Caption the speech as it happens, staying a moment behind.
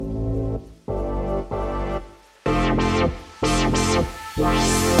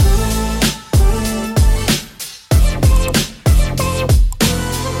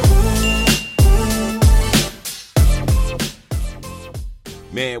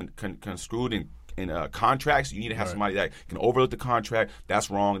construed in contracts. You need to have somebody that can overlook the contract. That's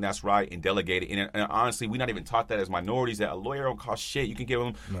wrong, that's right, and delegate it. And honestly, we're not even taught that as minorities, that a lawyer don't cost shit. You can give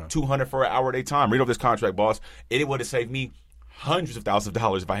them $200 for an hour of their time. Read over this contract, boss. It would have saved me hundreds of thousands of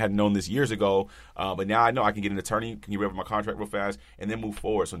dollars if I had known this years ago. But now I know I can get an attorney, can get rid of my contract real fast, and then move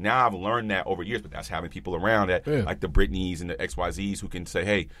forward. So now I've learned that over years, but that's having people around that, like the Britneys and the XYZs, who can say,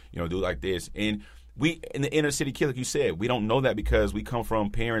 hey, do it like this. And we, in the inner city kid, like you said, we don't know that because we come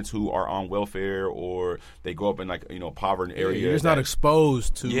from parents who are on welfare, or they grow up in poverty area. You're just not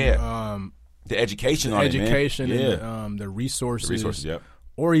exposed to the education on education it, man. and the resources. The resources, yep.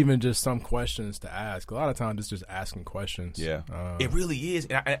 Or even just some questions to ask. A lot of times it's just asking questions. Yeah, it really is.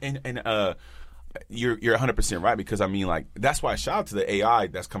 And you're 100% right, because that's why shout out to the AI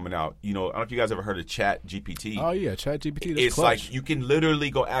that's coming out. I don't know if you guys ever heard of Chat GPT. Oh yeah, Chat GPT. It's clutch. Like you can literally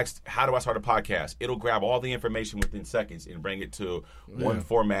go ask, how do I start a podcast? It'll grab all the information within seconds and bring it to one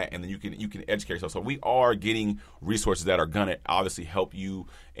format, and then you can educate yourself. So we are getting resources that are gonna obviously help you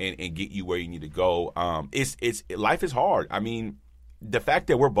and get you where you need to go. It's life is hard. The fact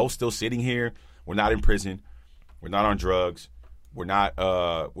that we're both still sitting here, we're not in prison, we're not on drugs, we're not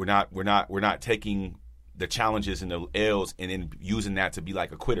taking the challenges and the L's and then using that to be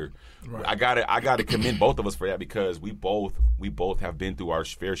like a quitter. Right. I gotta commend both of us for that, because we both have been through our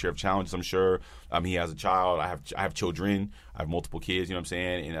fair share of challenges. I'm sure. He has a child. I have children. I have multiple kids. You know what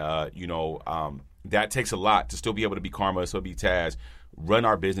I'm saying? And that takes a lot to still be able to be Karma, still be Taz, run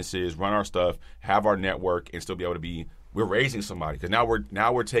our businesses, run our stuff, have our network, and still be able to be. We're raising somebody, because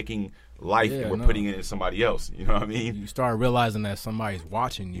now we're taking life and we're putting it in somebody else. You know what I mean? You start realizing that somebody's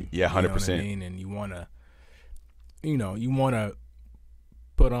watching you. Yeah, 100%. And you wanna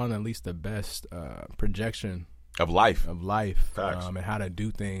put on at least the best projection of life, and how to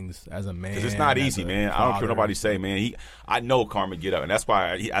do things as a man. Because it's not easy, man. I don't care what nobody say, man. I know Karma get up, and that's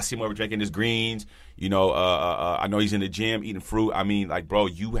why I see him over drinking his greens. I know he's in the gym eating fruit. Bro,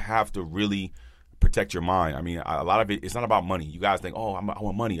 you have to really protect your mind. A lot of it's not about money. You guys think, I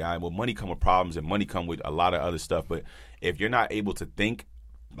want money. Well, money come with problems, and money come with a lot of other stuff. But if you're not able to think,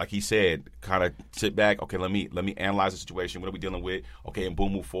 like he said, kind of sit back. Okay, let me analyze the situation. What are we dealing with? Okay, and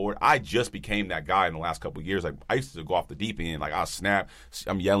boom, move forward. I just became that guy in the last couple of years. Like, I used to go off the deep end. Like, I'll snap.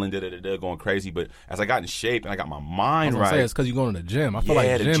 I'm yelling, going crazy. But as I got in shape and I got my mind right, it's because you're going to the gym. I feel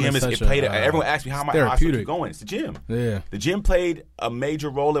like the gym is played. Everyone asks me how I keep going. It's the gym. Yeah, the gym played a major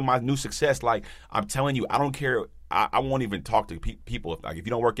role in my new success. Like, I'm telling you, I don't care. I won't even talk to people if you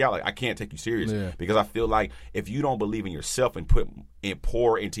don't work out. Like, I can't take you serious, because I feel like if you don't believe in yourself and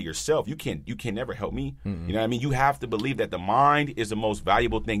pour into yourself, you can never help me. Mm-hmm. You know what I mean? You have to believe that the mind is the most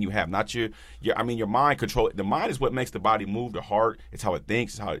valuable thing you have, not your mind control. The mind is what makes the body move. The heart, it's how it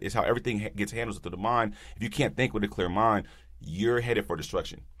thinks. It's how everything gets handled through the mind. If you can't think with a clear mind, you're headed for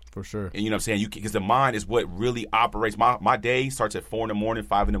destruction. For sure. And you know what I'm saying? Because the mind is what really operates. My day starts at 4 a.m,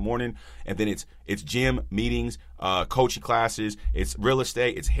 5 a.m, and then it's gym, meetings, coaching classes, it's real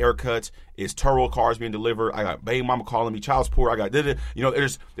estate, it's haircuts, it's Turo cars being delivered. I got baby mama calling me, child support. I got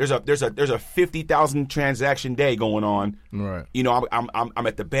there's a 50,000 transaction day going on. Right. I'm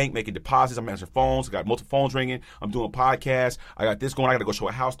at the bank making deposits. I'm answering phones. I got multiple phones ringing. I'm doing podcasts. I got this going. I got to go show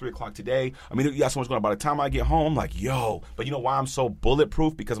a house 3:00 today. You got so much going on. By the time I get home, I'm like, yo. But you know why I'm so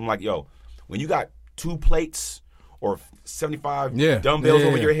bulletproof? Because I'm like, yo, when you got 2 plates or 75 dumbbells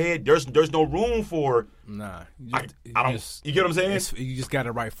over your head, there's no room for. Nah, you get what I'm saying? You just got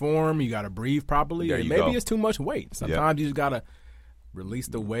to right form. You got to breathe properly. Maybe it's too much weight. Sometimes you just got to release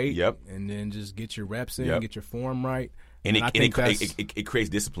the weight. Yep. And then just get your reps in, get your form right. And it creates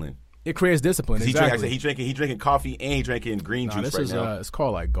discipline. It creates discipline. Exactly. He drinking coffee and he drinking green juice right now. It's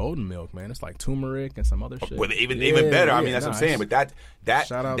called like golden milk, man. It's like turmeric and some other shit. Well, even better. That's what I'm saying. But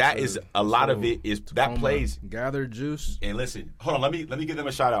that is a lot of it is that plays gathered juice. And listen, hold on. Let me give them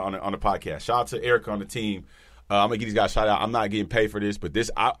a shout out on the podcast. Shout out to Erica on the team. I'm gonna give these guys a shout out. I'm not getting paid for this, but this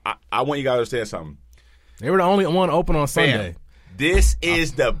I want you guys to understand something. They were the only one open on Sunday. This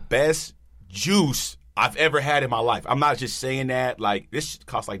is the best juice I've ever had in my life. I'm not just saying that. Like, this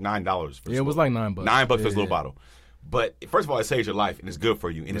costs like $9. It was like $9. $9 for this little bottle. But first of all, it saves your life and it's good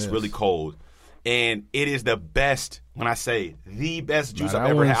for you and it's really cold. And it is the best. When I say the best juice I've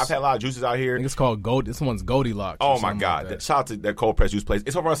ever had, I've had a lot of juices out here. I think it's called Gold. This one's Goldilocks. Oh my God! Like shout out to that cold press juice place.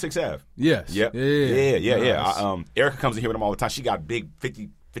 It's over on 6th Ave. Yes. Yep. Yeah. Nice. Erica comes in here with them all the time. She got big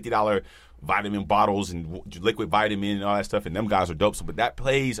 $50 vitamin bottles and liquid vitamin and all that stuff, and them guys are dope. So, but that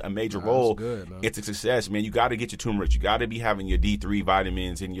plays a major role into success, man. You got to get your turmeric. You got to be having your D3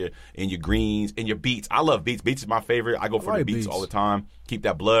 vitamins and your greens and your beets. I love beets. Beets is my favorite. I go for the beets all the time. Keep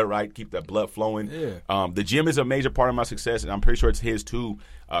that blood right. Keep that blood flowing. Yeah. The gym is a major part of my success, and I'm pretty sure it's his too.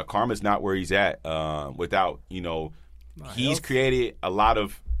 Karma's not where he's at without, he's created a lot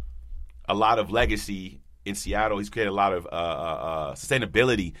of legacy in Seattle. He's created a lot of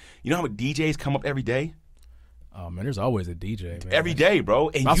sustainability. You know how many DJs come up every day? Oh, man, there's always a DJ, man. Every day, bro.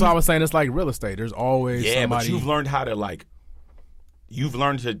 And that's why I was saying it's like real estate. There's always somebody. But you've learned how to, you've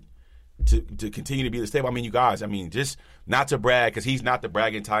learned to continue to be the stable. I mean, you guys, just not to brag, because he's not the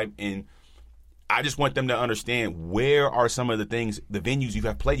bragging type, and I just want them to understand where are some of the things, the venues you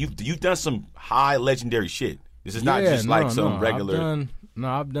have played. You've done some high legendary shit. This is not just some regular.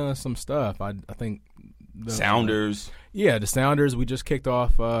 I've done some stuff. I think the Sounders. The Sounders. We just kicked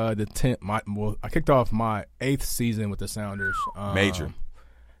off I kicked off my 8th season with the Sounders. Major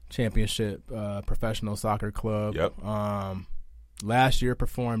championship professional soccer club. Yep. Last year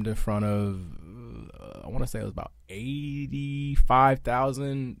performed in front of I want to say it was about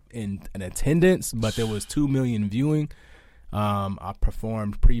 85,000 in attendance, but there was 2 million viewing. I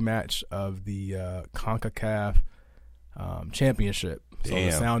performed pre-match of the CONCACAF championship. So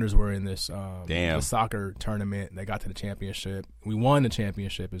the Sounders were in this the soccer tournament. They got to the championship. We won the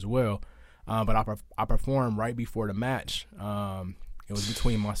championship as well. But I performed right before the match. It was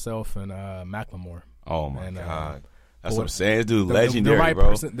between myself and Macklemore. Oh, my God. That's what I'm saying. Dude, legendary,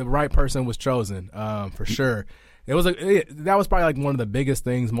 bro. The right person was chosen, for sure. That was probably like one of the biggest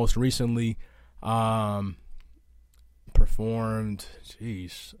things most recently. Performed,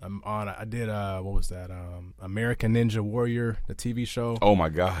 I did what was that? American Ninja Warrior, the TV show. Oh my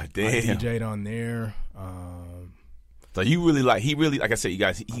God, damn! I DJ'd on there. So he really, like I said, you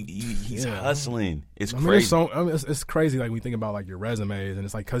guys, he's hustling. It's crazy. It's crazy. Like when you think about like your resumes, and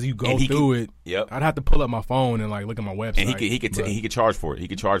it's like because you go through it. Yep. I'd have to pull up my phone and like look at my website. And he could charge for it. He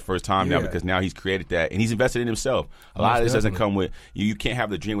could charge for his time now, because now he's created that and he's invested in himself. A lot of this doesn't come with you. You can't have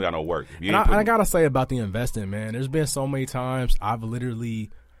the dream without no work. And I gotta say about the investing, man. There's been so many times I've literally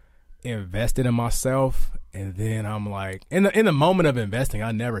invested in myself, and then I'm like, in the moment of investing,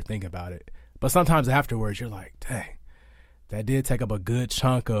 I never think about it. But sometimes afterwards, you're like, dang. That did take up a good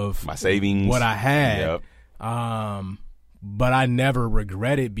chunk of my savings, what I had. Yep. But I never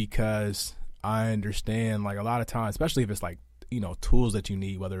regret it, because I understand, like, a lot of times, especially if it's like, tools that you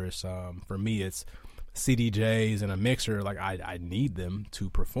need, whether it's, for me, it's CDJs and a mixer, like I need them to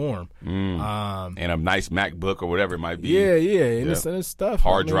perform. And a nice MacBook or whatever it might be. Yeah. And it's stuff.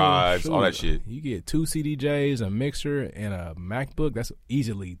 Hard drives, all that shit. You get 2 CDJs, a mixer, and a MacBook, that's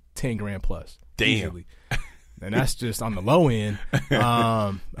easily $10,000 plus. Damn. Easily. And that's just on the low end.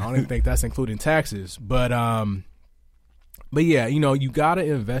 I don't even think that's including taxes. But yeah, you got to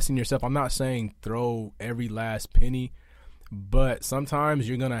invest in yourself. I'm not saying throw every last penny, but sometimes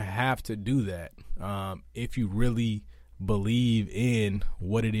you're going to have to do that if you really believe in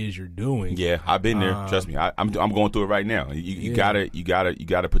what it is you're doing. Yeah, I've been there. Trust me, I'm going through it right now. You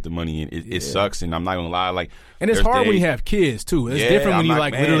gotta put the money in. It sucks, and I'm not gonna lie. And it's hard when you have kids too. It's different when you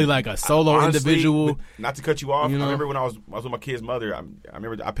literally like a solo individual. Not to cut you off, I remember when I was with my kid's mother. I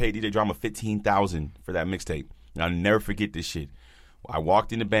remember I paid DJ Charma $15,000 for that mixtape, and I'll never forget this shit. I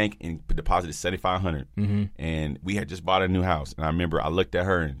walked in the bank and deposited $7,500, and we had just bought a new house. And I remember I looked at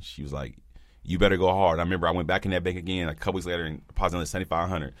her, and she was like, "You better go hard." I remember I went back in that bank again a couple weeks later and deposited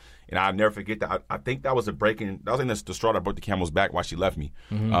 $7,500. And I'll never forget that. I think that was the straw that broke the camel's back while she left me.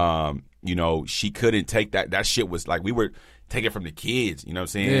 She couldn't take that. That shit was like, we were taking from the kids, you know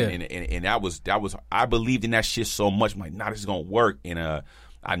what I'm saying? Yeah. And that was I believed in that shit so much. I'm like, nah, this is gonna work. And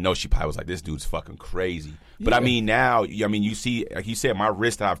I know she probably was like, this dude's fucking crazy. But now, you see, like you said, my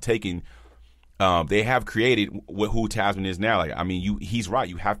risk that I've taken, they have created who Tasman is now. He's right.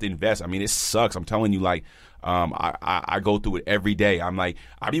 You have to invest. It sucks. I'm telling you, I go through it every day. I'm like,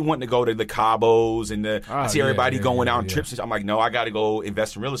 I be wanting to go to the Cabos and I see everybody going out on trips. I'm like, no, I got to go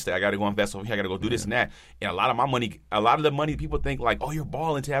invest in real estate. I got to go invest over here. I got to go do this and that. And a lot of the money people think like, oh, you're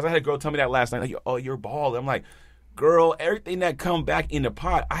balling, Taz. I had a girl tell me that last night. Like, oh, you're balling. I'm like, girl, everything that come back in the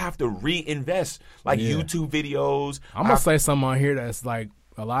pot, I have to reinvest. YouTube videos. I'm going to say something on here that's like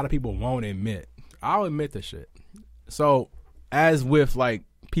a lot of people won't admit. I'll admit the shit. So, as with like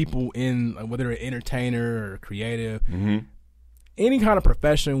people in whether an entertainer or creative, any kind of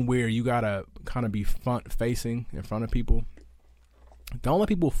profession where you gotta kind of be front facing in front of people, don't let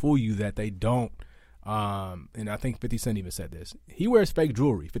people fool you that they don't. And I think 50 Cent even said this. He wears fake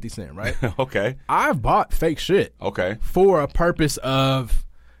jewelry, 50 Cent, right? Okay. I've bought fake shit. Okay. For a purpose of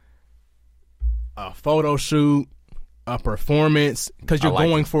a photo shoot, a performance, because you're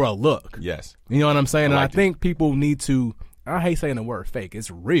going for a look. Yes. You know what I'm saying? And I think people need to, I hate saying the word fake.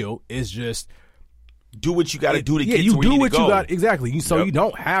 It's real. It's just do what you got to do to get to you where do you need what to go. you got exactly. So you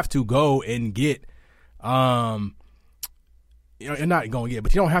don't have to go and get, you're not going to get,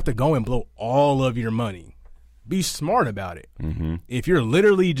 but you don't have to go and blow all of your money. Be smart about it. Mm-hmm. If you're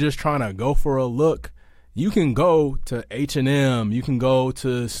literally just trying to go for a look, you can go to H&M. You can go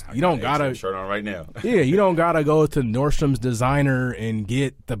to. You don't gotta shirt on right now. Yeah, you don't gotta go to Nordstrom's designer and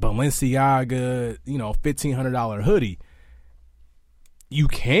get the Balenciaga, $1,500 hoodie. You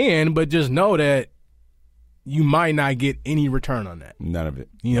can, but just know that you might not get any return on that. None of it.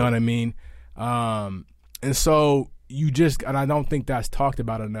 You know what I mean? And so and I don't think that's talked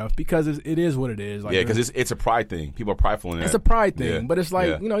about enough because it is what it is. Like, because it's a pride thing. People are prideful in that. It's a pride thing, but it's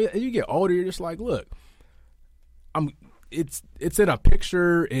like, Yeah. You get older, you're just like, look, it's in a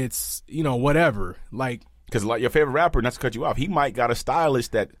picture, it's, whatever. Like, because like your favorite rapper, not to cut you off, he might got a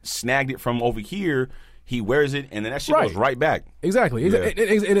stylist that snagged it from over here. He wears it, and then that shit goes right back. Exactly. Yeah.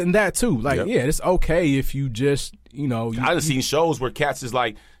 And that too. Like, it's okay if you just, I've seen shows where cats is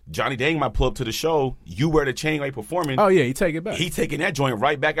like, Johnny Dang might pull up to the show, you wear the chain while you performing. Oh, yeah, he take it back. He taking that joint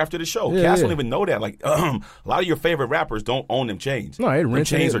right back after the show. Yeah, Cats don't even know that. Like, a lot of your favorite rappers don't own them chains. No, they them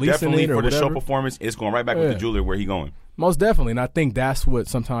chains it, are definitely for the whatever. show performance. It's going right back with the jeweler where he going. Most definitely. And I think that's what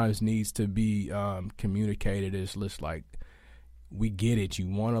sometimes needs to be communicated is just like, we get it. You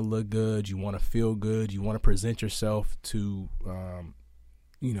want to look good. You want to feel good. You want to present yourself to,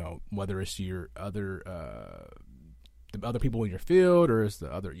 whether it's your the other people in your field or it's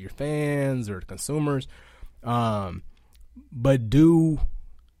your fans or consumers. But I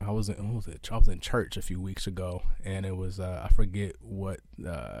was in church a few weeks ago, and it was I forget what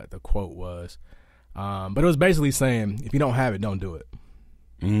the quote was, but it was basically saying, if you don't have it, don't do it.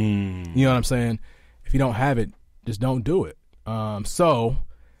 You know what I'm saying? If you don't have it, just don't do it. So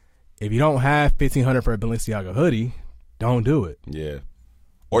if you don't have $1,500 for a Balenciaga hoodie, don't do it. Yeah.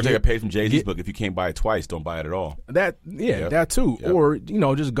 Or take a page from Jay-Z's book. If you can't buy it twice, don't buy it at all. That too. Yep. Or,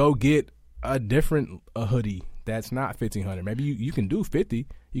 just go get a different hoodie that's not $1,500. Maybe you can do $50.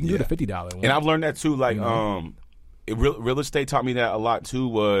 You can do the $50 one. And I've learned that too. Like, real estate taught me that a lot too.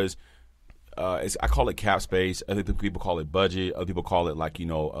 Was I call it cap space. Other people call it budget. Other people call it like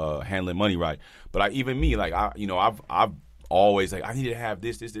handling money right. But even me, like I've always like I need to have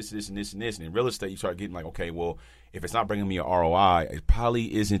this, and this, and this. And in real estate, you start getting like, okay, well, if it's not bringing me an ROI, it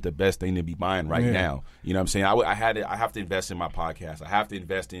probably isn't the best thing to be buying right now. You know what I'm saying? I have to invest in my podcast. I have to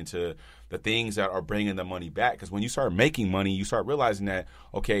invest into the things that are bringing the money back. Because when you start making money, you start realizing that,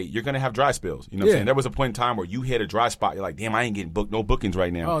 okay, you're going to have dry spells. You know what I'm saying? There was a point in time where you hit a dry spot. You're like, damn, I ain't getting no bookings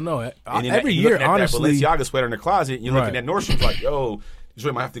right now. Oh, no. Every year, honestly. That Balenciaga sweater in the closet, you're looking at Nordstrom's like, yo, this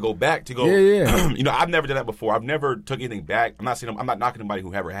way I might have to go back to go. Yeah. I've never done that before. I've never took anything back. I'm not knocking anybody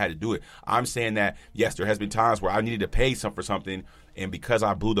who ever had to do it. I'm saying that, yes, there has been times where I needed to pay for something, and because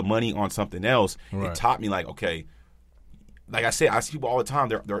I blew the money on something else, it taught me like, okay, like I said, I see people all the time.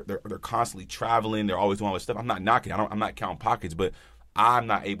 They're constantly traveling. They're always doing all this stuff. I'm not knocking. I'm not counting pockets, but I'm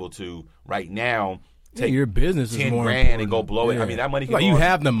not able to right now take your business $10,000 is more and go blow it. I mean, that money can like go you on.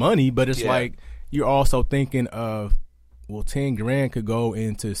 have the money, but it's like you're also thinking of, well, $10,000 could go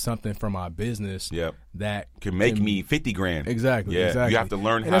into something from my business that can make me $50,000. Exactly. Yeah. Exactly. You have to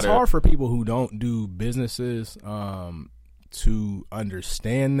learn and how it's hard for people who don't do businesses to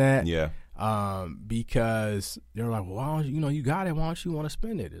understand that. Yeah. Because they're like, well, you got it. Why don't you want to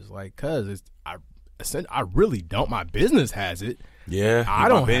spend it? It's like, I really don't. My business has it. Yeah, I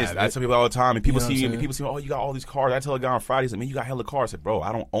don't have it. I tell people all the time, and people see, what oh, you got all these cars. I tell a guy on Fridays, man, you got hella cars. I said, bro,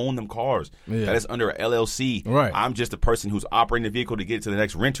 I don't own them cars. Yeah. That is under a LLC. Right. I'm just a person who's operating the vehicle to get it to the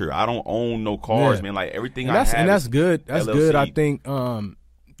next renter. I don't own no cars, man. Like everything I have. And that's good. That's LLC. good. I think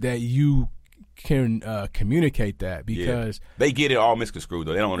that you can communicate that because they get it all misconstrued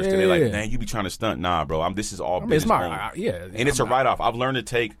though. They don't understand. They're like, man, you be trying to stunt. Nah, bro. This is all business. And it's a write off. I've learned to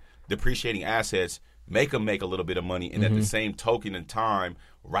take depreciating assets, make them make a little bit of money, and at the same token in time,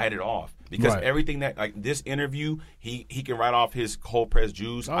 write it off. Because everything that, like this interview, he can write off his cold pressed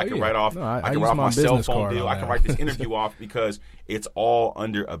juice. I can write off. I can write off my cell phone deal. I can write this interview off because it's all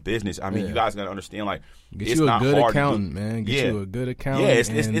under a business. I mean, you guys got to understand, like, it's not hard. Get you a good accountant, man. Get you a good accountant.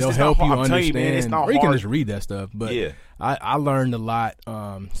 Yeah, and they'll help you understand. You, man, it's not or you hard. can just read that stuff. But I learned a lot.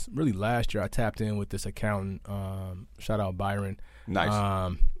 Really, last year I tapped in with this accountant. Shout out Byron.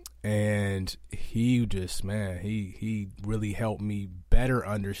 Nice. And he just, man, he really helped me better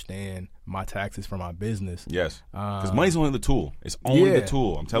understand my taxes for my business. Yes, because money's only the tool. It's only the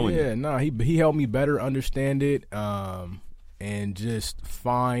tool. I'm telling you. Yeah, no, he helped me better understand it. and just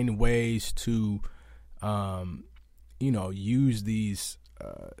find ways to, use these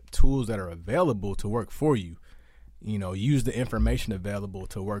tools that are available to work for you. Use the information available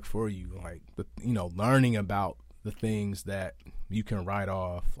to work for you. Like, learning about the things that you can write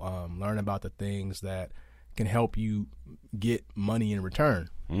off, learn about the things that can help you get money in return.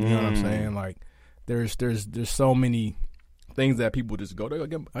 You know what I'm saying? Like, there's so many things that people just go,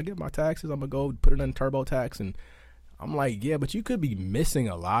 I get my taxes, I'm going to go put it in TurboTax. And I'm like, yeah, but you could be missing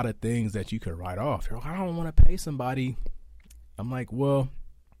a lot of things that you could write off. You're like, I don't want to pay somebody. I'm like, well,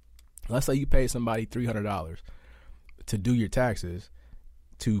 let's say you pay somebody $300 to do your taxes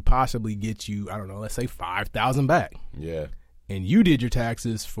to possibly get you, I don't know, let's say $5,000 back. Yeah. And you did your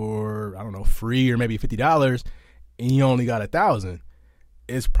taxes for, I don't know, free or maybe $50, and you only got $1,000.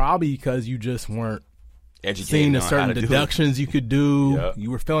 It's probably because you just weren't seeing the certain deductions you could do. Yep.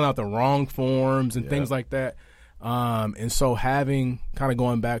 You were filling out the wrong forms and things like that. And so having, kind of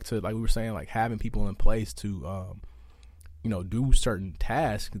going back to, like we were saying, like having people in place to, do certain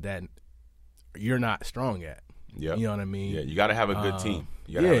tasks that you're not strong at. Yep. You know what I mean? Yeah, you got to have a good team.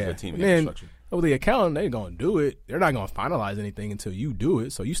 You got to have a good team infrastructure. With the accountant, they're going to do it. They're not going to finalize anything until you do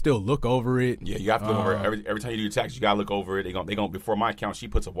it. So you still look over it. Yeah, you have to look over it. Every time you do your taxes, you got to look over it. They going before my account, she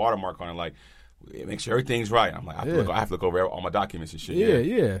puts a watermark on it, like, make sure everything's right. I'm like, I have to look over all my documents and shit.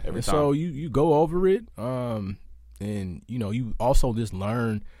 Yeah. Every time. So you go over it. And, you also just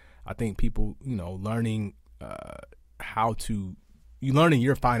learn, I think people, learning learning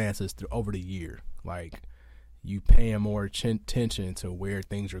your finances over the year. Like, you paying more attention to where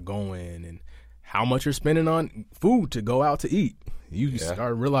things are going and how much you're spending on food to go out to eat. You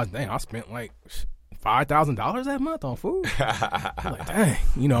start realizing, dang, I spent like $5,000 that month on food. I'm like, dang,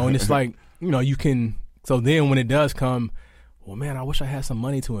 and it's like, you can. So then when it does come, well, man, I wish I had some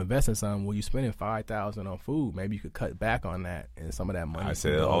money to invest in something. Well, you spending $5,000 on food, maybe you could cut back on that, and some of that money. I say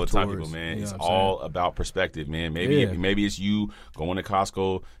that all the time, people, man. It's all about perspective, man. Maybe it's you going to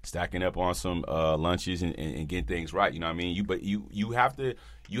Costco, stacking up on some lunches and getting things right. You know what I mean? You have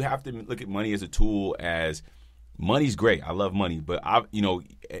to look at money as a tool. As money's great. I love money, but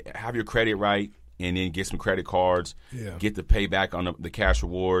have your credit right. And then get some credit cards, get the payback on the cash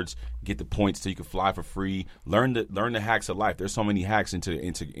rewards, get the points so you can fly for free. Learn the hacks of life. There's so many hacks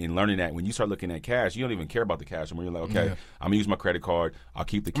in learning that. When you start looking at cash, you don't even care about the cash. You're like, okay, I'm gonna use my credit card. I'll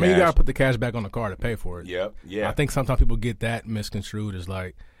keep the cash. You gotta put the cash back on the card to pay for it. Yep. Yeah. I think sometimes people get that misconstrued as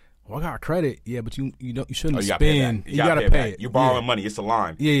like, well, I got credit, but you shouldn't you spend. You gotta pay it. You're borrowing money. It's a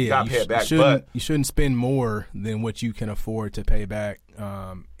line. Yeah. You gotta pay it back. But you shouldn't spend more than what you can afford to pay back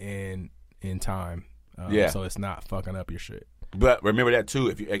in time. So it's not fucking up your shit. But remember that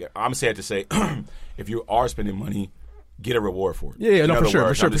too. I'm sad to say, if you are spending money, get a reward for it. Yeah, no, for sure.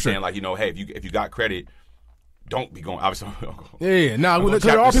 I'm just saying, like, hey, if you got credit, don't be going. Obviously, no, because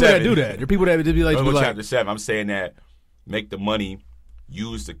there are people that do that. There are people that be like, Chapter 7. I'm saying that make the money,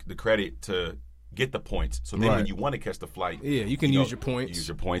 use the credit to get the points. So then when you want to catch the flight, you can use your points. Use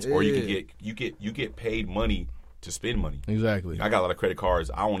your points, or you get paid money to spend money. Exactly. I got a lot of credit cards.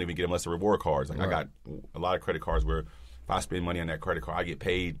 I won't even get them unless they're reward cards. Like I got a lot of credit cards where if I spend money on that credit card, I get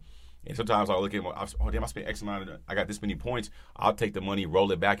paid. And sometimes I'll look at I spent X amount of, I got this many points. I'll take the money,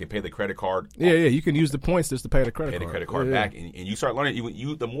 roll it back, and pay the credit card. Yeah, you can use the points just to pay the credit card. Pay the credit card back, and you start learning.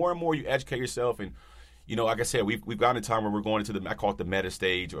 You the more and more you educate yourself, and like I said, we've gotten a time where we're going into I call it the meta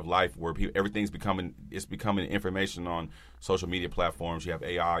stage of life, where everything's becoming information on social media platforms. You have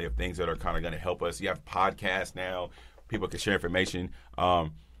AI, you have things that are kind of going to help us. You have podcasts now. People can share information.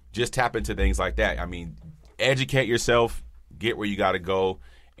 Just tap into things like that. I mean, educate yourself, get where you got to go,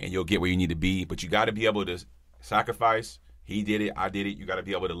 and you'll get where you need to be. But you got to be able to sacrifice. He did it, I did it. You got to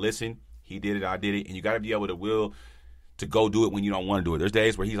be able to listen. He did it, I did it. And you got to be able to will to go do it when you don't want to do it. There's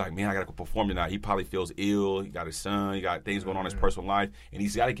days where he's like, man, I got to go perform tonight. He probably feels ill. He got his son. He got things going on in his personal life. And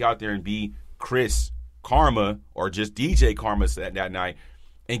he's got to get out there and be Chris Karma or just DJ Karma that night.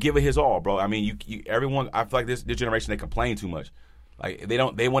 And give it his all, bro. I mean, everyone. I feel like this generation, they complain too much. Like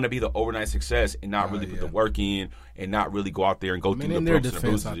they want to be the overnight success and not really put the work in and not really go out there and go through the bumps and the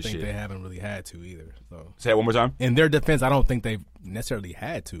bruises and shit. I think they haven't really had to either. So. Say it one more time. In their defense, I don't think they've necessarily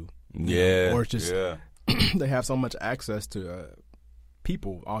had to. Yeah, or it's just they have so much access to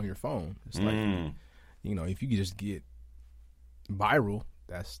people on your phone. It's like if you could just get viral.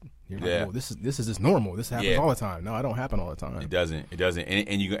 Like, well, this is just normal. This happens all the time. No, it don't happen all the time. It doesn't.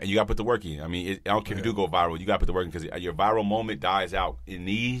 And you got to put the work in. I mean, I don't care if you do go viral. You got to put the work in because your viral moment dies out in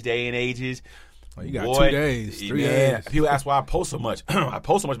these day and ages. Oh, you got 2 days, 3 days. People ask why I post so much. I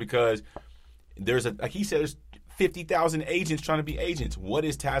post so much because like he said, there's 50,000 agents trying to be agents. What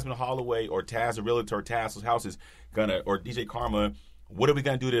is Tasman Holloway or Taz the Realtor or Taz's Houses or DJ Karma? What are we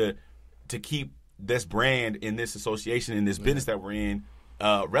gonna do to keep this brand in this association in this business that we're in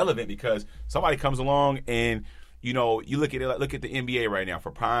relevant? Because somebody comes along and you look at it, look at the NBA right now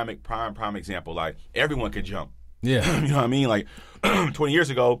for prime example. Like everyone can jump. Yeah. You know what I mean? Like 20 years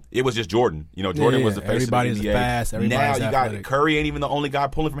ago, it was just Jordan. Jordan was the face everybody's of the NBA. Fast. Everybody's now you athletic. got Curry ain't even the only guy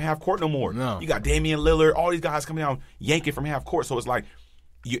pulling from half court no more. No. You got Damian Lillard, all these guys coming down yanking from half court. So it's like,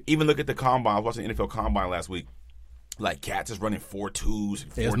 you even look at the combine. I was watching the NFL combine last week. Like cats is running 4.2s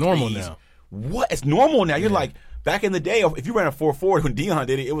and 4.3s. It's normal now. What? It's normal now. You're like, back in the day, if you ran a 4.4 when Deion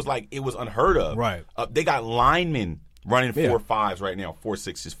did it, it was unheard of. Right. They got linemen running 4.5s right now,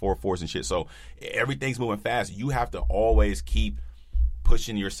 4.6s, 4.4s and shit. So everything's moving fast. You have to always keep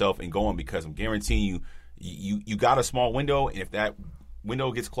pushing yourself and going, because I'm guaranteeing you got a small window, and if that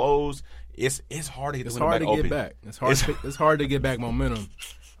window gets closed, it's hard to get the window back open. It's hard to get back momentum.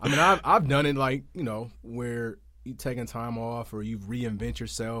 I mean, I've done it like, where you taking time off or you reinvent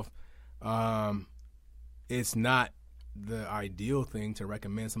yourself. It's not the ideal thing to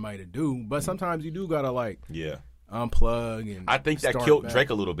recommend somebody to do, but sometimes you do gotta unplug. And I think that killed Drake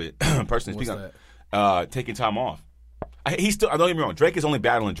a little bit. Personally speaking, taking time off. He's still. I don't get me wrong. Drake is only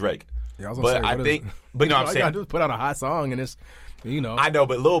battling Drake. Yeah, I was gonna say, but no, I'm saying, I just put out a hot song and it's, I know,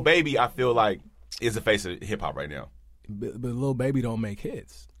 but Lil Baby, I feel like is the face of hip hop right now. But Lil Baby don't make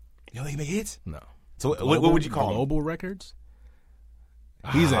hits. You don't think he make hits? No. So what would you call him? Global Records.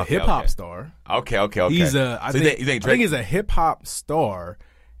 He's a hip hop star. Okay. I think he's a hip hop star,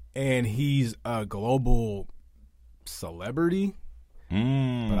 and he's a global celebrity. But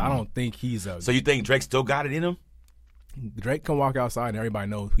I don't think he's a. So you think Drake still got it in him? Drake can walk outside and everybody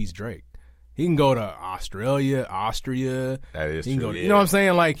knows he's Drake. He can go to Australia, Austria. That is true. Yeah. You know what I'm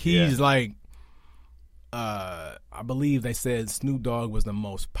saying? Like he's like. I believe they said Snoop Dogg was the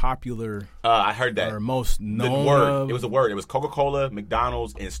most popular. I heard that. Or most known. It was a word. It was Coca-Cola,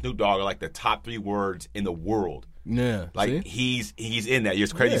 McDonald's, and Snoop Dogg are like the top 3 words in the world. Yeah, like he's in that.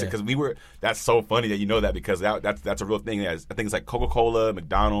 It's crazy because That's so funny that you know that, because that's a real thing. I think it's like Coca-Cola,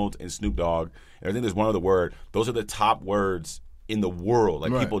 McDonald's, and Snoop Dogg. And I think there's one other word. Those are the top words in the world.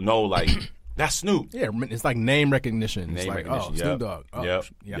 Like people know like. That's Snoop. Yeah, it's like name recognition. It's like, Snoop Dogg. I know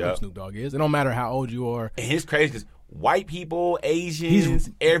who Snoop Dogg is. It don't matter how old you are. And it's crazy because white people, Asians,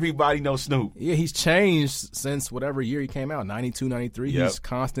 everybody knows Snoop. Yeah, he's changed since whatever year he came out, 92, 93. He's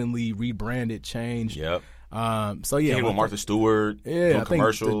constantly rebranded, changed. Yep. So yeah. Came with Martha Stewart. Yeah, I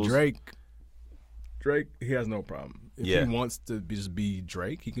commercials. think Drake, he has no problem. If he wants to just be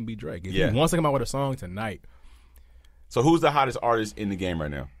Drake, he can be Drake. If he wants to come out with a song tonight. So who's the hottest artist in the game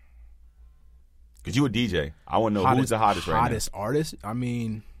right now? Because you a DJ. I want to know who's the hottest right now. Hottest artist? I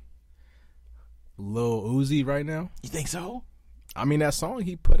mean, Lil Uzi right now. You think so? I mean, that song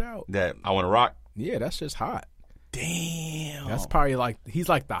he put out. That I Want to Rock? Yeah, that's just hot. Damn. That's probably he's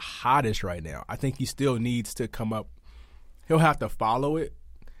like the hottest right now. I think he still needs to come up. He'll have to follow it.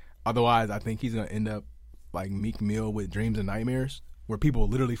 Otherwise, I think he's going to end up like Meek Mill with Dreams and Nightmares, where people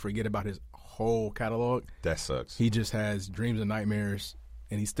literally forget about his whole catalog. That sucks. He just has Dreams and Nightmares,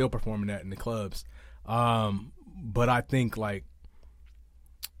 and he's still performing that in the clubs. But I think I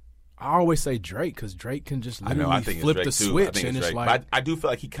always say Drake, because Drake can just literally flip the switch, and it's like. But I do feel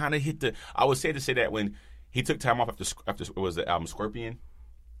like he kind of hit the. I would say that when he took time off after it was the album Scorpion.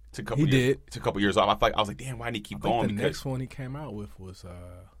 Took a couple years off. I was like, damn, why didn't he keep going? The next one he came out with was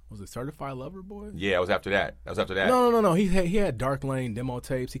it Certified Lover Boy? Yeah, it was after that. No. He had Dark Lane demo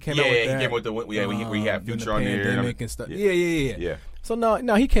tapes. He came out with that. He came with when he had Future on there and stuff. Yeah. So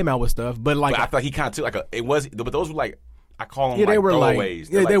no, he came out with stuff, but I feel like he kind of took but those were like, I call them they were throwaways.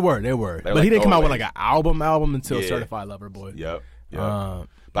 They were. But he didn't come out with like an album until Certified Lover Boy. Yep.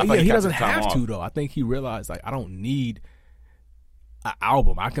 But he doesn't have to though. I think he realized I don't need an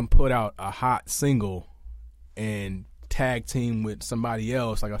album. I can put out a hot single and tag team with somebody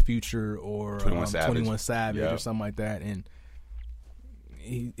else, like a Future or 21 Savage or something like that, and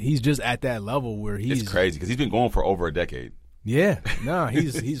he's just at that level where he's. It's crazy because he's been going for over a decade. Yeah, no,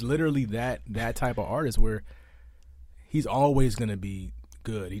 he's literally that type of artist where he's always gonna be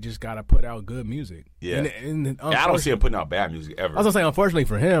good. He just gotta put out good music. Yeah, and I don't see him putting out bad music ever. I was gonna say, unfortunately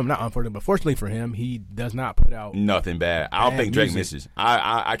for him, not unfortunately, but fortunately for him, he does not put out nothing bad. I don't think Drake misses.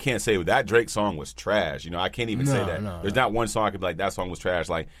 I can't say that Drake song was trash. I can't even say that. There's not one song I could be like that song was trash.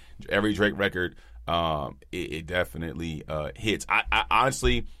 Like every Drake record, it definitely hits. I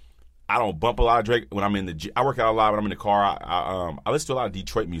honestly, I don't bump a lot of Drake when I'm in I work out a lot when I'm in the car. I listen to a lot of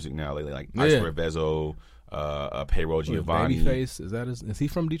Detroit music now lately, like Ice Vezzo. Payroll Giovanni. Babyface, is he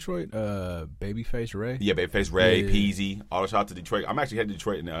from Detroit? Babyface Ray? Yeah, Babyface Ray, Peasy. All shout out to Detroit. I'm actually headed to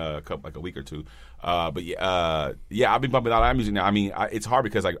Detroit in a week or two. But I've been bumping a lot of that music now. I mean, it's hard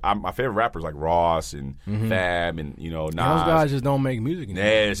because like my favorite rappers like Ross and Fab and Nas. Those guys just don't make music anymore.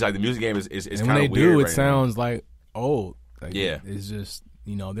 Yeah, it's like the music game is kind of weird. And when they do, it right sounds like old. Like, yeah, it's just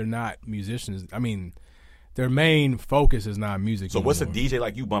they're not musicians. I mean, their main focus is not music. So anymore. what's a DJ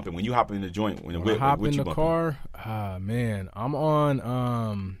like you bumping when you hop in the joint? When I hop in the car, man, I'm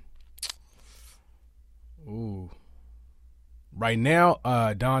on. Right now,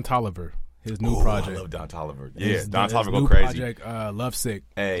 Don Toliver, his new project. I love Don Toliver. Yeah, Don Toliver go new crazy. Project, Lovesick.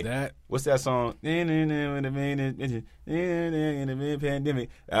 Hey, what's that song?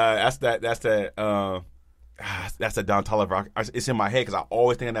 That's the Don Toliver. It's in my head because I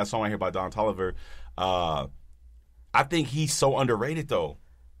always think of that song I hear by Don Toliver. I think he's so underrated though.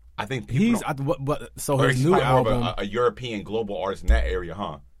 I think people so his new album, a European global artist in that area,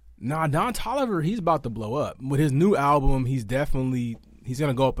 huh? Nah, Don Toliver, he's about to blow up. With his new album, he's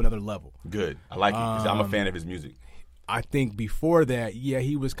gonna go up another level. Good, I like it because I'm a fan of his music. I think before that,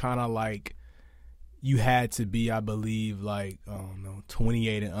 he was kind of like you had to be, I believe, like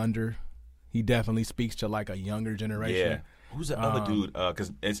 28 and under. He definitely speaks to like a younger generation. Yeah. Who's the other dude?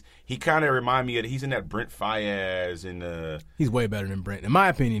 Because he kind of remind me of he's in that Brent Faiyaz and he's way better than Brent, in my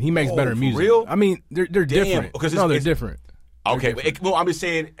opinion. He makes better music. Real? I mean, they're different. They're different. Okay, but I'm just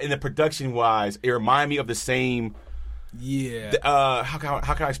saying in the production wise, it remind me of the same. Yeah. How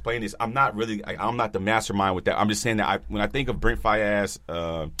can I explain this? I'm not the mastermind with that. I'm just saying that when I think of Brent Faiyaz,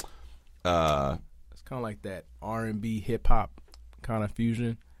 it's kind of like that R&B hip hop kind of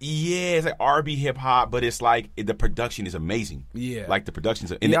fusion. Yeah, it's like R&B hip hop, but it's like the production is amazing. Yeah, like the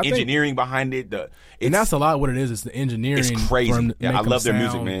production's and the engineering behind it. And that's a lot what it is. It's the engineering. It's crazy. Yeah, I love their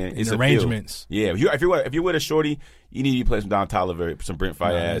music, man. It's arrangements. Yeah, if you're with a shorty, you need to play some Don Toliver, some Brent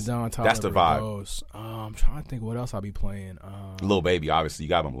Faiyaz. That's the vibe. I'm trying to think what else I'll be playing. Lil Baby, obviously, you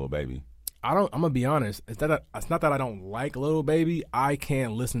got him, Lil Baby. I'm gonna be honest. It's not that I don't like Lil Baby. I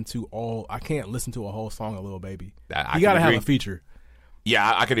can't listen to a whole song of Lil Baby. You gotta have a feature.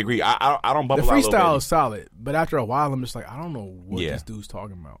 Yeah, I could agree. I don't bump a lot. The freestyle is solid, but after a while, I'm just like, I don't know what this dude's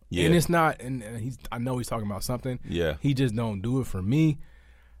talking about. Yeah. And it's not, and I know he's talking about something. Yeah, he just don't do it for me.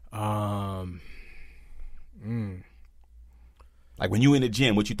 Like when you in the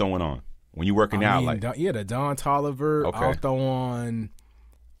gym, what you throwing on? When you working out, like the Don Toliver. Okay. I'll throw on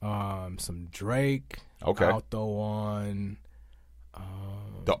some Drake. Okay. I'll throw on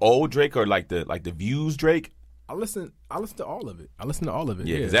the old Drake or like the Views Drake. I listen to all of it.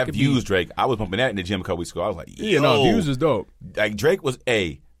 Yeah, because that Views Drake, I was pumping that in the gym a couple weeks ago. I was like, Views is dope. Like Drake was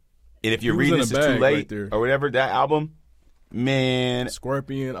and if you're reading this, it's too late or whatever. That album, man,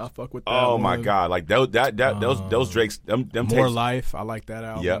 Scorpion, I fuck with that. Oh my god, like those Drakes, them More takes, Life, I like that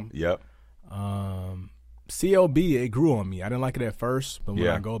album. Yep. CLB, it grew on me. I didn't like it at first, but when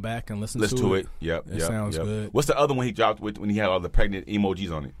I go back and listen to it, it sounds good. What's the other one he dropped with when he had all the pregnant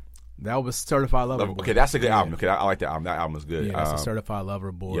emojis on it? That was Certified Lover Boy. Okay, that's a good album. Okay, I like that album. That album is good. Yeah, that's a Certified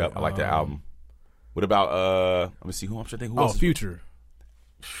Lover Boy. Yep, I like that album. What about let me see who I'm trying to think. Who else? Future.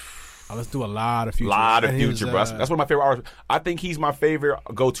 Let's do a lot of Future. Future, bro. That's one of my favorite artists. I think he's my favorite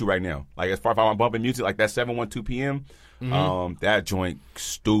go-to right now. Like as far as I'm bumping music, like that 712 PM. That joint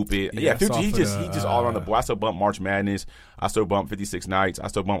stupid. Yeah, Future. He just all on the board. I still bump March Madness. I still bump 56 Nights. I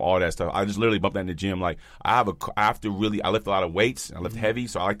still bump all that stuff. I just literally bump that in the gym. Like I lift a lot of weights. I lift heavy,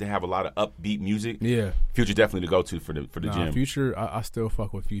 so I like to have a lot of upbeat music. Yeah, Future definitely the go-to for the gym. Future, I still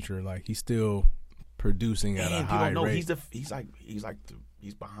fuck with Future. Like he's still producing at a high rate.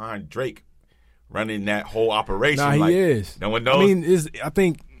 He's behind Drake, running that whole operation. Nah, he is. No one knows. I mean, I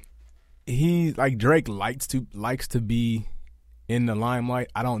think he like Drake likes to be in the limelight.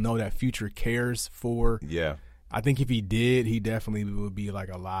 I don't know that Future cares for. Yeah. I think if he did, he definitely would be like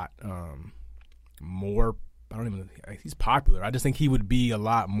a lot more. I don't even. He's popular. I just think he would be a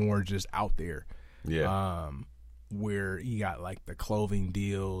lot more just out there. Yeah. Where he got like the clothing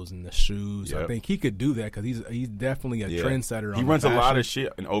deals and the shoes. Yep. I think he could do that because he's definitely a trendsetter. He runs a lot of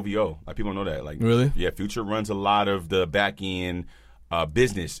shit in OVO. Like people don't know that. Like really? Yeah. Future runs a lot of the back end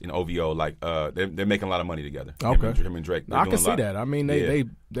business in OVO. Like they're making a lot of money together. Okay. Him and Drake. I can see that. I mean, they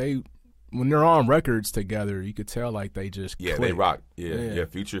when they're on records together, you could tell like they just click. They rock. Yeah.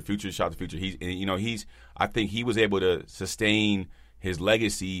 Future. Shout to Future. I think he was able to sustain his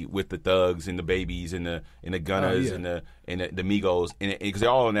legacy with the Thugs and the Babies and the Gunners and the Migos because they're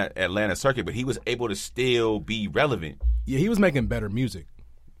all in that Atlanta circuit, but he was able to still be relevant. Yeah, he was making better music.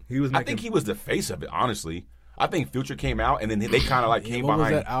 I think he was the face of it, honestly. I think Future came out and then they kind of like came behind.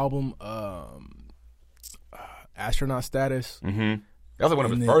 What was that album? Astronaut Status. Mm-hmm. That was like one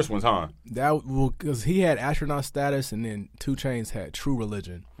of his first ones, huh? Because he had Astronaut Status, and then 2 Chainz had True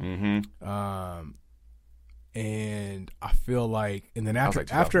Religion. Mm-hmm. And I feel like, and then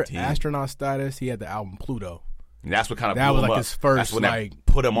after Astronaut Status, he had the album Pluto. And that's what kind of that blew was him like up. his first that's when like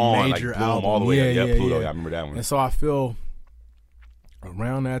put him on, major like blew album him all the way up. Yeah, Pluto. Yeah. Yeah, I remember that one. And so I feel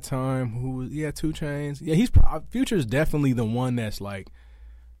around that time, 2 Chainz. Yeah, Future's definitely the one that's like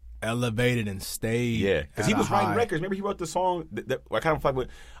elevated and stayed. Yeah, because he was writing records. Remember, he wrote the song that I kind of fuck with.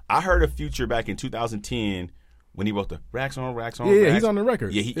 I heard of Future back in 2010 when he wrote the Racks on Racks on. Yeah, Racks. he's on the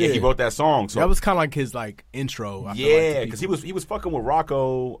record. Yeah, he wrote that song. So that was kind of like his like intro. Yeah, because he was fucking with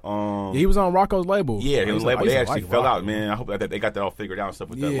Rocco. He was on Rocco's label. Yeah, he was label. They actually fell out, man. I hope that they got that all figured out and stuff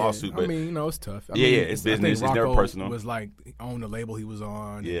with that lawsuit. But I mean, it's tough. I mean, it's business. It's never personal. Was like on the label he was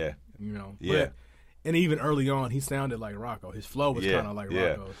on. Yeah, But, and even early on, he sounded like Rocco. His flow was kind of like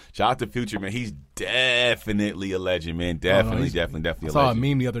Rocco. Shout out to Future, man. He's definitely a legend, man. Definitely a legend. I saw a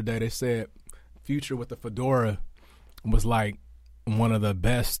meme the other day. They said Future with the fedora was like one of the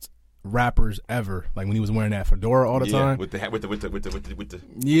best rappers ever. Like when he was wearing that fedora all the time. With the Yeah, when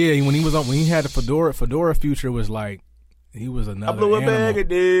he had the fedora Future was like he was another. I blew a bag of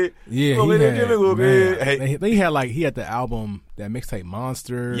dick. Yeah, he had the album, that mixtape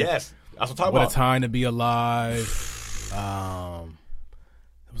Monster. Yes. That's what I'm talking about. What a Time to Be Alive. There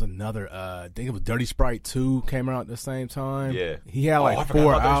was another. I think it was Dirty Sprite 2 came out at the same time. Yeah, he had like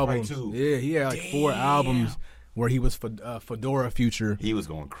 4 albums. Yeah, he had like 4 albums where he was Fedora Future. He was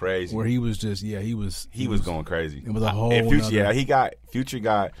going crazy. Where he was just he was going crazy. It was a whole. And Future, Future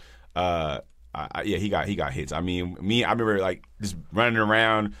got. He got hits. I mean, I remember like just running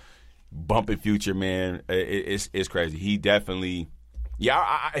around, bumping Future. Man, it's crazy. He definitely.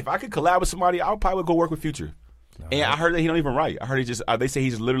 Yeah, if I could collab with somebody, I probably would go work with Future. And I heard that he don't even write. I heard he just they say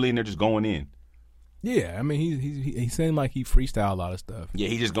he's literally in there just going in. Yeah, I mean he seemed like he freestyled a lot of stuff. Yeah,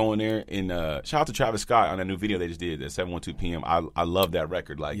 he just going there and shout out to Travis Scott on that new video they just did at 7:12 p.m. I love that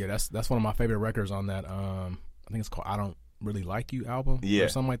record. Like, yeah, that's one of my favorite records on that. I think it's called I Don't Really Like You album. Yeah, or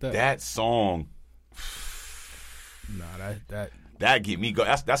something like that. That song. That get me go.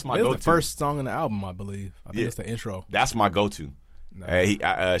 That's my go-to. It was the first song in the album, I believe. I think it's the intro. That's my go-to. No.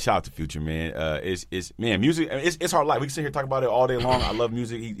 Shout out to Future, man. Music. It's hard life. We can sit here and talk about it all day long. I love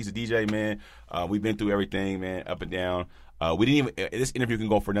music. He's a DJ, man. We've been through everything, man, up and down. We didn't even. This interview can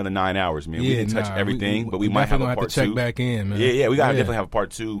go for another 9 hours, man. We didn't touch everything, but we might have a part 2. Check back in, man. Yeah. We gotta definitely have a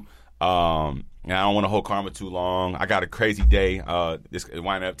part 2. And I don't want to hold Karma too long. I got a crazy day. This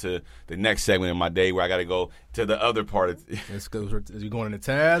wind up to the next segment of my day where I got to go to the other part of. Let's go. Is you going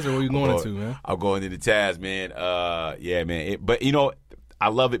into Taz or where you going into, man? I'm going into Taz, man. Yeah, man. But I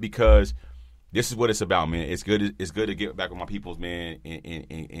love it because this is what it's about, man. It's good. It's good to get back with my peoples, man.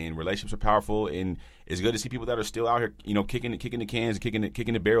 And relationships are powerful, and it's good to see people that are still out here, kicking the cans, kicking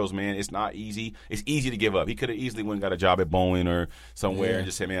the barrels, man. It's not easy. It's easy to give up. He could have easily went and got a job at Boeing or somewhere and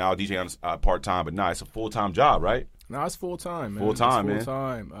just said, man, I'll DJ on part time. But it's a full time job, right? No, it's full time, man. Full time, man. Full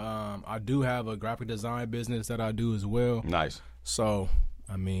time. I do have a graphic design business that I do as well. Nice. So.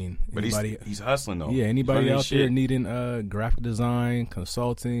 I mean, but he's hustling though. Yeah, anybody out there needing graphic design,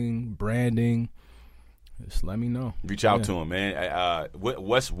 consulting, branding, just let me know. Reach out to him, man.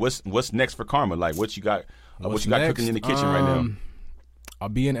 What's next for Karma? Like, what you got? What you got cooking in the kitchen right now? I'll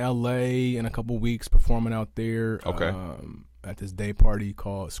be in LA in a couple weeks performing out there. Okay. At this day party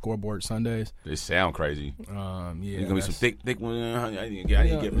called Scoreboard Sundays. They sound crazy. Yeah, there's gonna be some thick one. I need to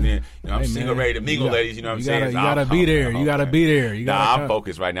get them in. I'm single, ready to mingle, ladies. You know what I'm saying? You gotta be there. You gotta be there. I'm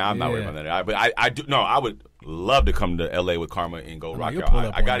focused right now. I'm not worried about that. But I do. No, I would love to come to LA with Karma and go rock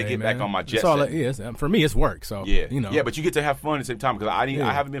out. I got to get back on my jet set. For me, it's work. So yeah, but you get to have fun at the same time because I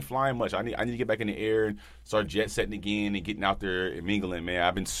haven't been flying much. I need to get back in the air and start jet setting again and getting out there and mingling. Man,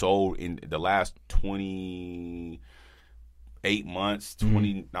 I've been so in the last 28 months,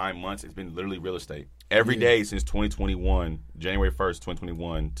 29 months, it's been literally real estate. Every day since 2021, January 1st,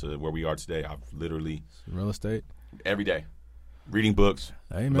 2021 to where we are today, I've literally... Real estate? Every day. Reading books,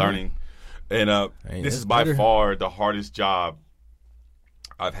 learning. And this is by far the hardest job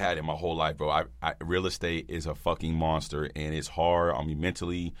I've had in my whole life, bro. Real estate is a fucking monster, and it's hard on me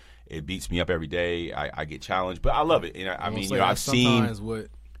mentally. It beats me up every day. I get challenged, but I love it. And I've seen... Sometimes what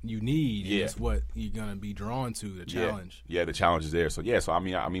you need is what you're gonna be drawn to, the challenge. Yeah, the challenge is there. So I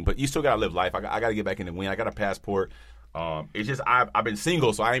mean, but you still gotta live life. I gotta get back in the win. I got a passport. It's just I've been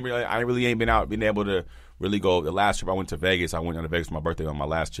single, so I ain't been able to really go. The last trip I went to Vegas, I went to Vegas for my birthday on my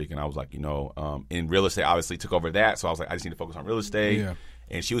last chick, and I was like, in real estate, obviously took over that. So I was like, I just need to focus on real estate. Yeah.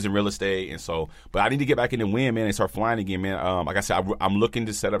 and she was in real estate, and so. But I need to get back in the wind, man, and start flying again, man. Like I said, I'm looking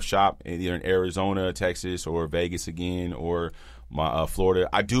to set up shop either in Arizona, Texas, or Vegas again, or my Florida.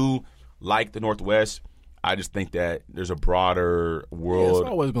 I do like the Northwest. I just think that there's a broader world. Yeah, it's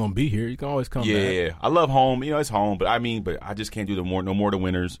always gonna be here. You can always come back. Yeah, I love home. It's home, but I just can't do no more the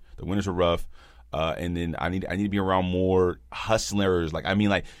winters. The winters are rough. And then I need to be around more hustlers.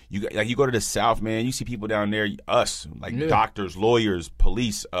 You go to the South, man. You see people down there, doctors, lawyers,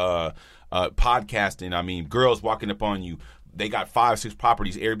 police, podcasting. Girls walking up on you. They got 5, 6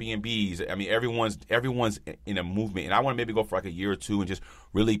 properties, Airbnbs. Everyone's in a movement, and I want to maybe go for like a year or two and just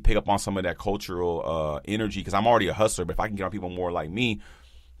really pick up on some of that cultural energy because I'm already a hustler. But if I can get on people more like me,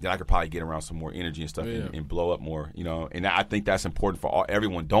 then I could probably get around some more energy and stuff and blow up more. And I think that's important for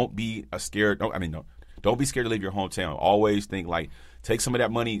everyone. Don't be scared. Don't be scared to leave your hometown. Always think take some of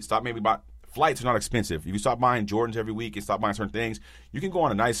that money. Stop maybe buy. Flights are not expensive. If you stop buying Jordans every week and stop buying certain things, you can go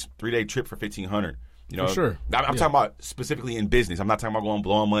on a nice 3-day trip for $1,500. For sure. I'm talking about specifically in business. I'm not talking about going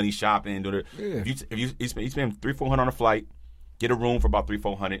blowing money, shopping. If you spend $300-$400 on a flight, get a room for about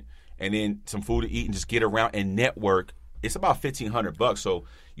 $300-$400, and then some food to eat and just get around and network. It's about $1,500. So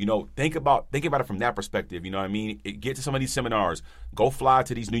think about it from that perspective. You know what I mean? Get to some of these seminars. Go fly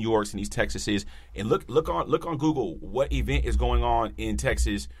to these New Yorks and these Texases, and look on Google what event is going on in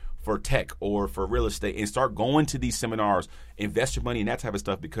Texas for tech or for real estate, and start going to these seminars. Invest your money in that type of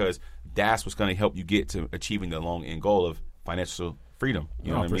stuff because that's what's going to help you get to achieving the long end goal of financial freedom.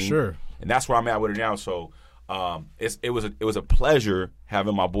 You know what I mean? For sure. And that's where I'm at with it now. So it was a pleasure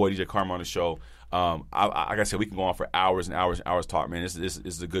having my boy DJ Charma on the show. Like I said, we can go on for hours and hours and hours talk, man. This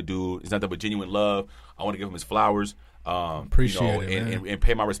is a good dude. It's nothing but genuine love. I want to give him his flowers. Appreciate it, and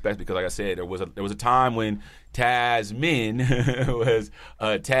pay my respects because, like I said, there was a time when Tasman was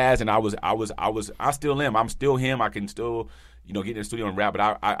Taz, and I still am. I'm still him. I can still get in the studio and rap,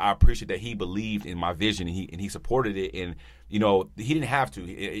 but I appreciate that he believed in my vision and he supported it, and he didn't have to.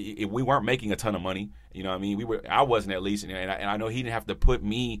 We weren't making a ton of money. You know what I mean? I wasn't, at least, and I know he didn't have to put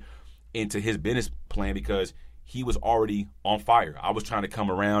me into his business plan because he was already on fire. I was trying to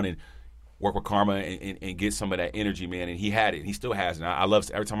come around and work with Karma and get some of that energy, man, and he had it. He still has it. I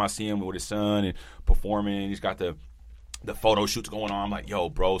love every time I see him with his son and performing. He's got the photo shoots going on. I'm like, yo,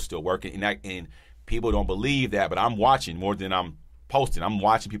 bro, still working. And people don't believe that, but I'm watching more than I'm posting. I'm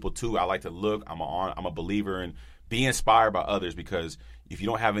watching people too. I like to look. I'm a believer in be inspired by others because if you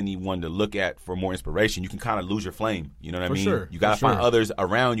don't have anyone to look at for more inspiration, you can kind of lose your flame. You know what I mean? Sure. You got to find others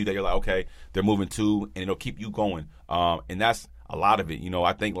around you that you're like, okay, they're moving too, and it'll keep you going. And that's a lot of it.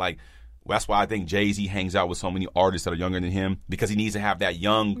 I think that's why I think Jay-Z hangs out with so many artists that are younger than him because he needs to have that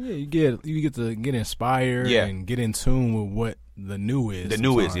young. Yeah, you get to get inspired and get in tune with what the new is. The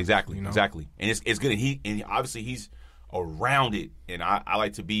new is exactly, and it's good. And obviously he's around it, and I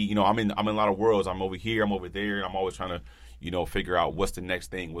like to be. I'm in a lot of worlds. I'm over here, I'm over there, and I'm always trying to figure out what's the next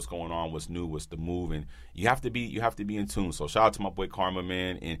thing, what's going on, what's new, what's the move, and you have to be in tune. So shout out to my boy Karma,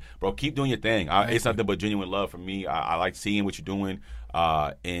 man, and bro, keep doing your thing. It's nothing but genuine love for me. I like seeing what you're doing,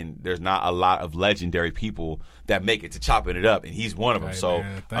 and there's not a lot of legendary people that make it to chopping it up, and he's one of them. So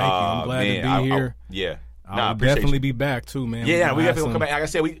man, thank you. I'm glad to be here. I'll definitely be back too, man. Yeah, we definitely will come back. Like I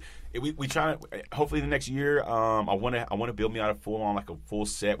said, we try to hopefully the next year. I want to build me out a full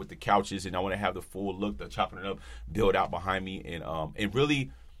set with the couches, and I want to have the full look, the chopping it up, build out behind me, and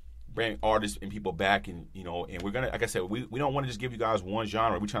really bring artists and people back, and and we're gonna, like I said, we don't want to just give you guys one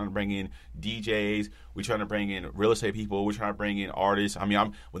genre. We're trying to bring in DJs, we're trying to bring in real estate people, we're trying to bring in artists. I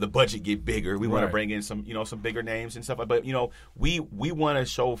mean, when the budget get bigger, we want to bring in some some bigger names and stuff. But we want to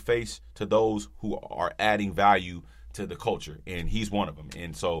show face to those who are adding value to the culture, and he's one of them.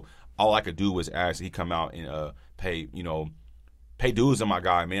 And so all I could do was ask he come out and pay dues on my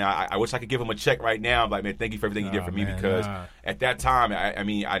guy, man. I wish I could give him a check right now. I'm like, man, thank you for everything you did for me, because at that time,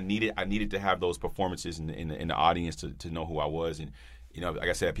 I needed to have those performances in the audience to know who I was. And like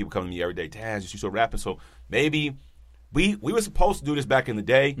I said, people come to me every day, Taz, you still rapping? So maybe we were supposed to do this back in the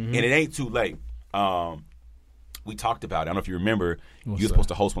day, and it ain't too late. We talked about it. I don't know if you remember. You were supposed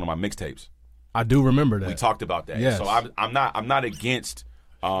to host one of my mixtapes. I do remember that. We talked about that. Yes. So I'm not against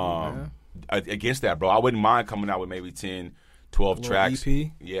that, bro. I wouldn't mind coming out with maybe 10, 12 tracks.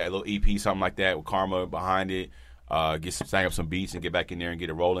 EP? Yeah, a little EP, something like that with Karma behind it. Sang up some beats and get back in there and get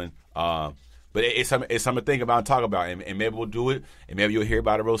it rolling. But it's something to think about and talk about, and maybe we'll do it, and maybe you'll hear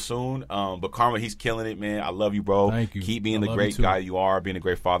about it real soon. But Karma, he's killing it, man. I love you, bro. Thank you. Keep being the great guy you are, being a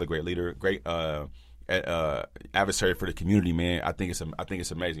great father, great leader, great adversary for the community, man. I think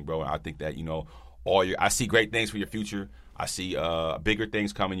it's amazing, bro. I think that I see great things for your future. I see bigger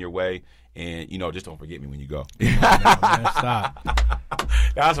things coming your way, and just don't forget me when you go. Man, stop.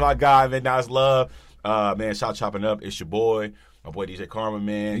 That's my guy, man. That's love. Man, shout chopping up. It's your boy. My boy DJ Charma,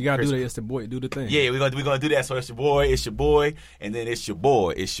 man. You gotta do that. It's the boy. Do the thing. Yeah, we're gonna do that. So it's your boy, and then it's your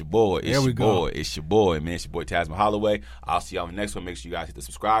boy, it's your boy, man. It's your boy Tasman Holloway. I'll see y'all in the next one. Make sure you guys hit the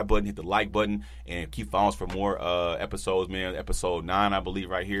subscribe button, hit the like button, and keep following us for more episodes, man. Episode 9, I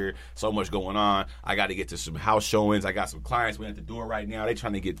believe, right here. So much going on. I got to get to some house showings. I got some clients waiting at the door right now. They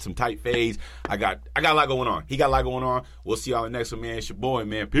trying to get some tight fades. I got a lot going on. He got a lot going on. We'll see y'all in the next one, man. It's your boy,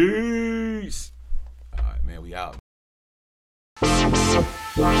 man. Peace. All right, man. We out.